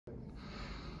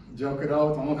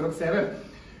JokerOut, imamo krok sebe.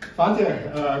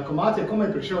 Fantje, komad je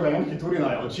komaj prišel v enki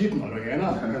Turina, je očitno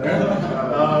rojena.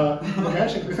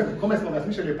 Komaj smo ga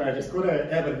slišali, pa je že skoraj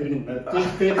evergreen,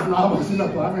 teh znamo vsi na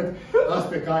pamet, da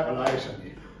ste kaj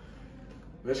olajšani.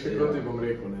 Veš, kako ti bom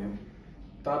rekel, ne?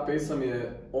 Ta pesem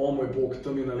je, o moj bog,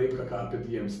 tam je nalepka Carpe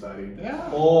Diem, stari.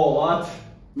 What?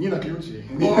 Ni na ključi.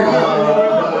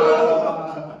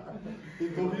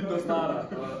 In to vidno znara,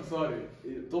 sorry.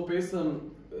 To pesem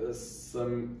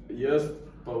sem jaz,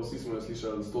 pa vsi smo jo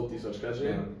slišali 100 000 krat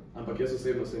že, ampak jaz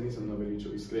osebno se nisem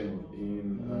naveličal, iskreno.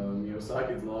 In mi je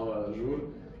vsakič znova žur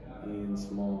in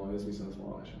jaz mislim, da smo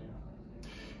olajšani.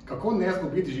 Kako ne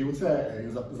zgubiti živce,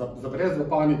 zabrez v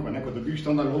paniko, ko dobiš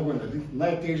to nalogo in narediti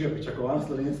najtežje pričakovan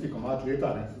slovenski komad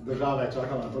leta, država je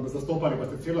čakala na to, da zastopali pa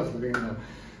ste celo Slovenijo,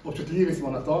 občutljivi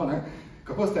smo na to,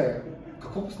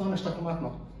 kako postaneš ta komad?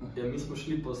 Ja, mi smo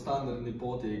šli po standardni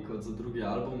poti kot za drugi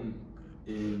album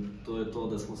in to je to,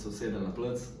 da smo se usedeli na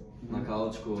plec, na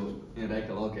kavčku in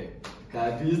rekli, ok,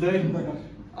 kaj bi zdaj?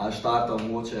 Ali štartal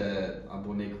moče, ali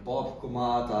bo nek pop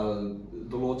komad, ali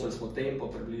določili smo tempo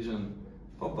približen,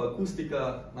 pa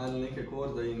akustika, najdel neke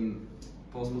akorde in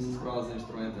pa smo se spravili za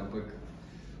inštrumente, ampak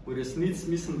v resnici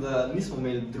mislim, da nismo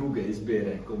imeli druge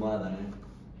izbere komada, ne.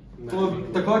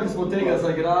 Takoj, ko smo tega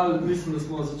zaigrali, mislim, da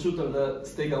smo začutili, da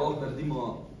z tega lahko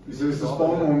naredimo. Zdaj se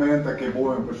spomnim momenta, ki je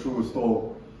Bojan prišel s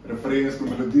to refrensko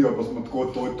melodijo, pa smo tako,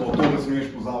 to ne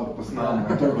smeš pozabiti, pa s nami,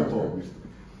 to je to v bistvu.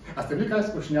 A ste bili kaj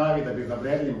skušnjavi, da bi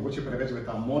zabredli mogoče preveč v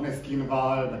ta Måneskin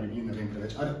val, da bi bili, ne vem,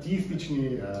 preveč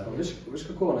artistični? Veš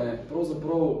kako, ne?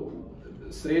 Pravzaprav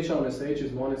sreča v nesreči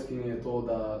z Måneskin je to,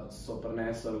 da so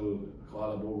prinesli,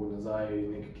 hvala Bogu, nazaj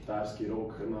nek kitarski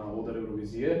rok na oder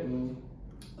Eurovizije.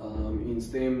 In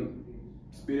s tem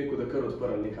bi rekel, da kar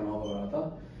odprli neka nova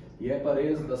vrata. Je pa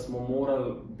res, da smo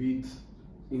morali biti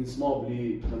in smo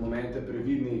bili na momente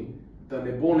previdni, da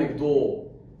ne bo nekdo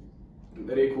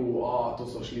rekel, to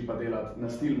so šli pa delati na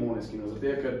stil Måneskina, zato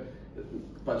ker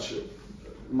pač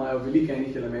imajo veliko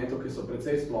enih elementov, ki so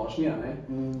precej splošni,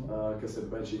 ki se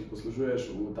pač jih poslužuješ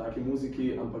v taki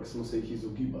muziki, ampak smo se jih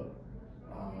izogibali.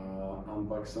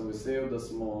 Ampak sem vesel, da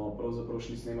smo pravzaprav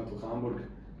šli snemati v Hamburg.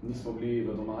 Nismo bili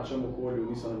v domačem okolju,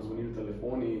 niso nam zvonili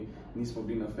telefoni, nismo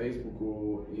bili na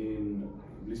Facebooku in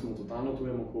bili smo v totalno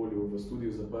tujem okolju, v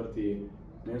studiu zaprti,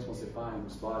 smo se fajn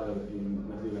ustvarjali in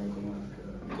naredili en komad.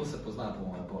 To se pozna po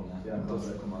mojem pol, ne? Ja, to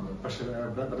se komad. Pa še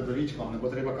Bradovičkom ne bo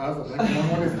treba kazati, ne?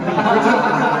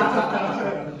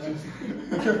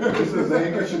 Če se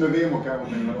zaenkrat še ne vemo, kaj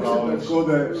bomo napravili, tako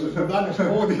da še danes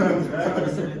hodi.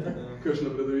 Kakšna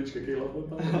Bradovička, ki je lahko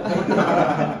tam.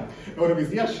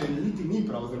 Eurovizija še niti ni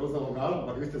prav zelo zavogala,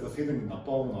 ampak vi ste zasedeni na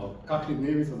polno. Kakšni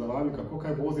dnevi so za vami, kako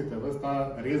kaj vozite, ves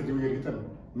ta res divji ritem,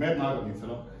 mednarodni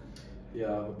celo?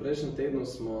 Ja, v prejšnjem tednu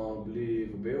smo bili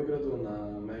v Beogradu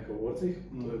na EMA FREŠ.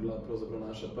 To je bila pravzaprav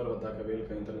naša prva taka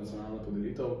velika internacionalna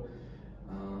podelitev.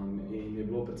 In je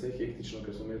bilo precej hektično,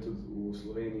 ker smo imeli tudi v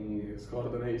Sloveniji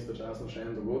skoraj da ne istočasno še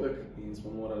en dogodek in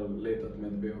smo morali letati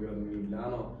med Beogradom in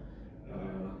Ljubljano.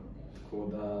 Tako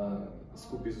da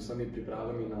skupaj z vsemi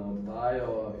pripravami na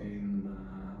oddajo in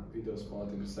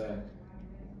videospot in vse,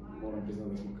 moram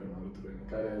priznati, da smo kar malo utrujeni.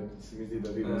 Kar se mi zdi, da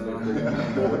vidim zdaj,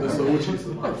 da so učili,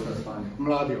 so malo zaspani.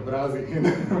 Mladi obrazi.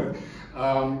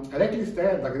 Rekli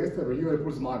ste, da greste v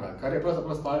Liverpool zmagati, kar je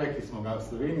pravzaprav stavek, ki smo ga v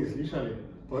Sloveniji slišali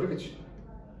prvič.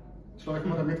 Človek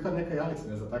mora imeti kar nekaj jajc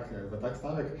za tak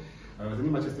stavek.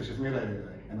 Zanima, če ste še zmeraj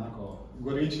enako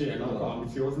goreči, enako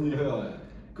ambiciozni.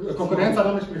 Konkurenca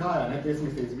namreč prihaja, pesmi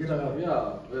ste izbirali.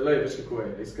 Ja, veš kako je.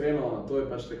 Iskreno, to je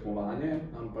pač tekmovanje,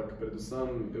 ampak predvsem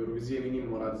Eurovizije mi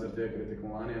nimamo radi zaradi tega, ker je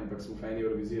tekmovanje, ampak smo fani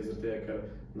Eurovizije zaradi tega, ker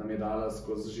nam je dala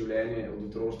skozi življenje od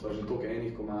otroštva že toliko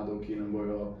enih komadov, ki nam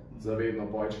bojo zavedno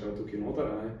pojčkali tukaj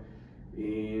noter.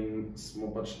 In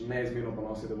smo pač neizmerno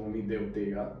ponosni, da bomo mi del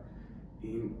tega.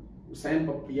 In vsem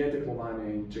pa je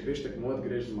tekmovanje in če greš tekmovati,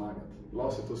 greš zmagati.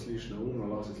 Lahko se to sliši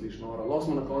neumno, lahko se sliši noro, lahko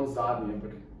smo na koncu zadnji,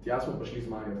 ampak tja smo pa šli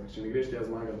zmagati. Če ne greš tja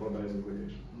zmagati, pa brez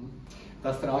greš.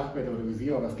 Ta strah pred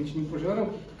Eurovizijo vas nič ni požrl.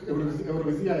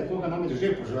 Eurovizija je koga namreč že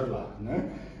požrla.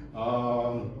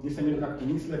 Nisem imel kak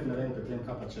pomislek, ne vem, potem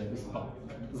kaj pa če.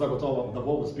 Zagotovo, da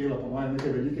bo uspelo po mojem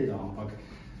nekaj velikega, ampak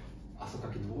a so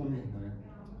kaki dvomi?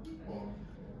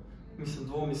 Mislim,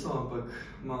 dvomi so, ampak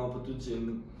imamo pa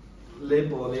tudi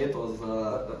lepo leto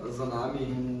za nami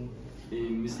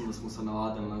in mislim, da smo se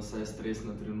navadili na vse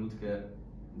stresne trenutke,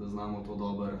 da znamo to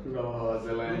dobro.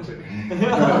 Zelenček.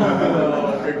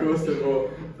 Kako se bo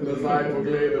nazaj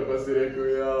pogledal, pa si rekel,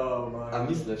 A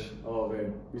misliš?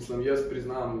 Vem. Mislim, jaz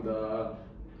priznam, da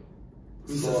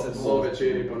so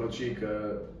večeri pa noči, ki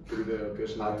pridejo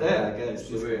kakšne... A te, kaj?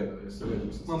 Seveda.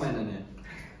 No, mene ne.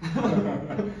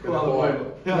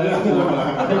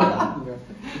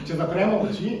 Če zapremo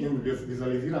oči in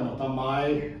vizualiziramo ta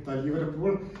maj, ta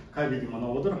Liverpool, kaj vidimo na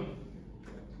odru?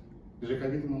 Že kaj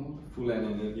vidimo na odru? Ful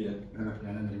ene energije. Ene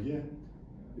energije.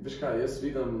 Veš kaj, jaz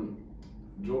vidim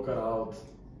JokerOut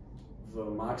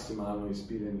v maksimalno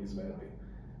izpiljeni izvedbi.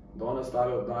 Do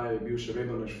nastale oddaje je bil še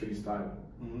vedno naš freestyle.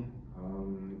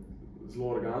 Zelo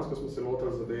organsko smo se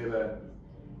lotili zadeve,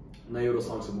 na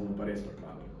Eurosong se bomo pa res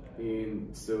pripravili. In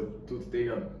se tudi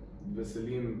tega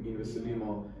veselim in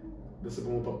veselimo, da se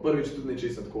bomo pa prvič tudi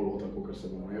nečesa tako lotili, kot se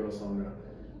bomo Eurosonga.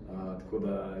 Tako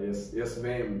da jaz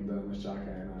vem, da nas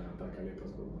čaka ena taka lepa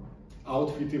zgodba.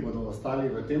 Outfiti bodo ostali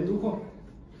v tem duhu?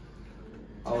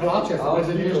 Hlače so pa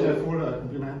deležne ful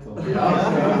komplimentov.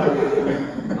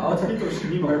 Outfitov še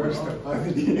nimamo.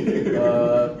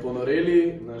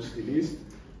 Ponoreli, naš stilist,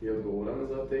 je odgovoren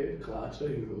za te hlače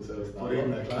in vse ostalo.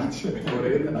 Poredne hlače.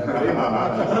 Poredne.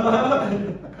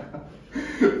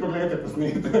 Pogledajte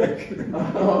posnetek.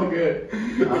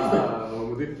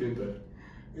 Bomo dik printer.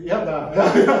 Ja, da.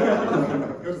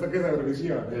 Još za kaj za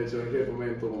Eurovizijo. Če nekaj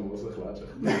pomeni, to bomo vse hlače.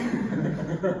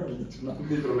 Odlično.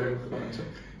 Ni problem hlače.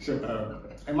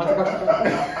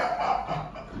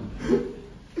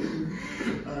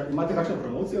 Imate kakšno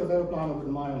promocijo zdaj v planu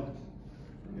pred majem?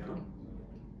 Ja.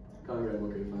 Kam gremo,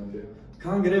 kaj fantje?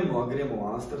 Kam gremo? Gremo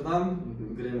v Amsterdam,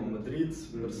 gremo v Madrid,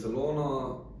 Barcelono,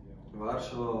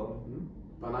 Varšavo.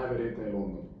 Pa najverjetneje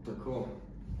London. Tako.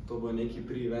 To bojo neki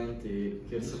pre-eventi,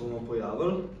 kjer se bomo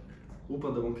pojavili.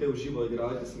 Upam, da bom kaj v živo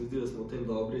igrali, ker se mi zdi, da smo v tem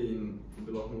dobri in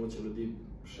bi lahko mogoče ljudi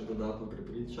še dodatno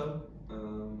prepričali.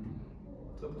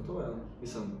 To je pa to, ja.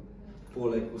 Mislim,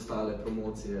 poleg ostale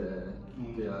promocije,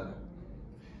 PR.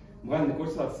 Bojan, nekoč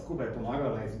sva skupaj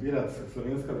pomagala izbirati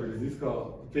slovensko evrovizijsko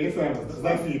pesem,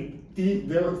 zdaj si ti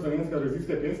del slovenske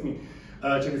evrovizijske pesmi.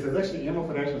 Če bi se zdaj šli EMA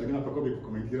FREŠ, zanima, kako bi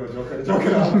pokomentiral JokerOut.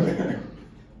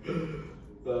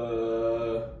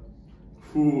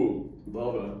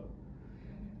 Dobro.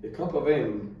 Kaj pa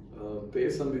vem,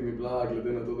 pesem bi mi bila,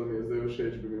 glede na to, da mi je zdaj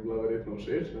všeč, bi mi bila verjetno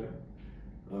všeč, ne?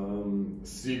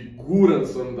 Siguren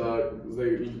sem, da, zdaj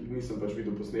nisem pač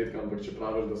videl posnetka, ampak če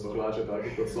praviš, da so hlače take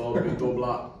kot so, bi to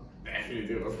bila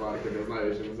definitivna stvar, ki ga z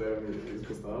največjim veseljem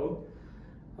izpostavil.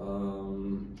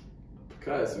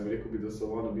 Kaj sem rekel bi, da so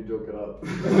wanna be JokerOut?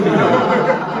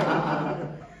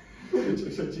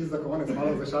 Še čisto za konec,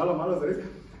 malo za šalo, malo za res.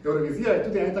 Eurovizija je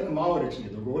tudi en tak maurični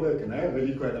dogodek, ne?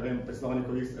 Veliko je, da vem,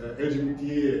 predstavnikov LGBT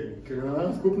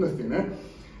kriminalne skupnosti, ne?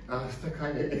 Ste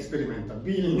kaj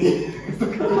eksperimentabilni, ste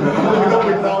kaj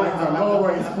pripravljeni za novo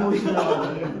izkušnjo.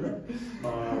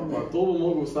 Pa to bo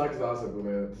mogel vsak zase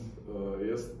povedati.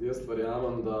 Jaz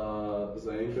verjamem, da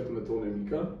zaenkrat me to ne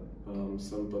mika,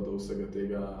 sem pa do vsega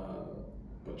tega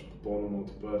pač popolnoma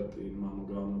odprt in imam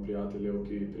ogromno prijateljev,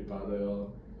 ki pripadajo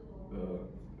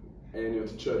eni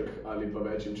od črk ali pa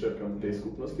večjim črkam tej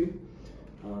skupnosti.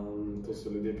 To so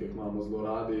ljudje, ki jih imamo zelo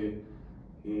radi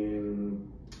in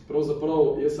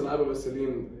pravzaprav jaz se najbolj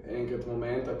veselim enkrat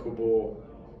momenta, ko bo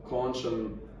končen,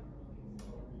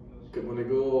 ker bo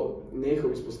nekdo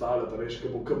nehal izpostavljati, veš,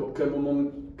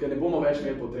 ker ne bomo več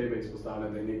imeli potrebe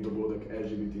izpostavljati, da je nek dogodek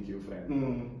LGBTQ friend.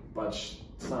 Pač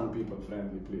some people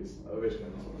friendly, please. Veš, kaj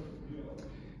nas vodi.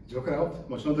 JokerOut,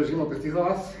 močno držimo pesti za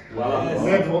vas. Hvala.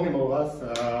 Ne dvomimo v vas.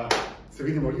 Se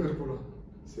vidimo v Liverpoolu.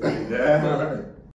 Se vidimo.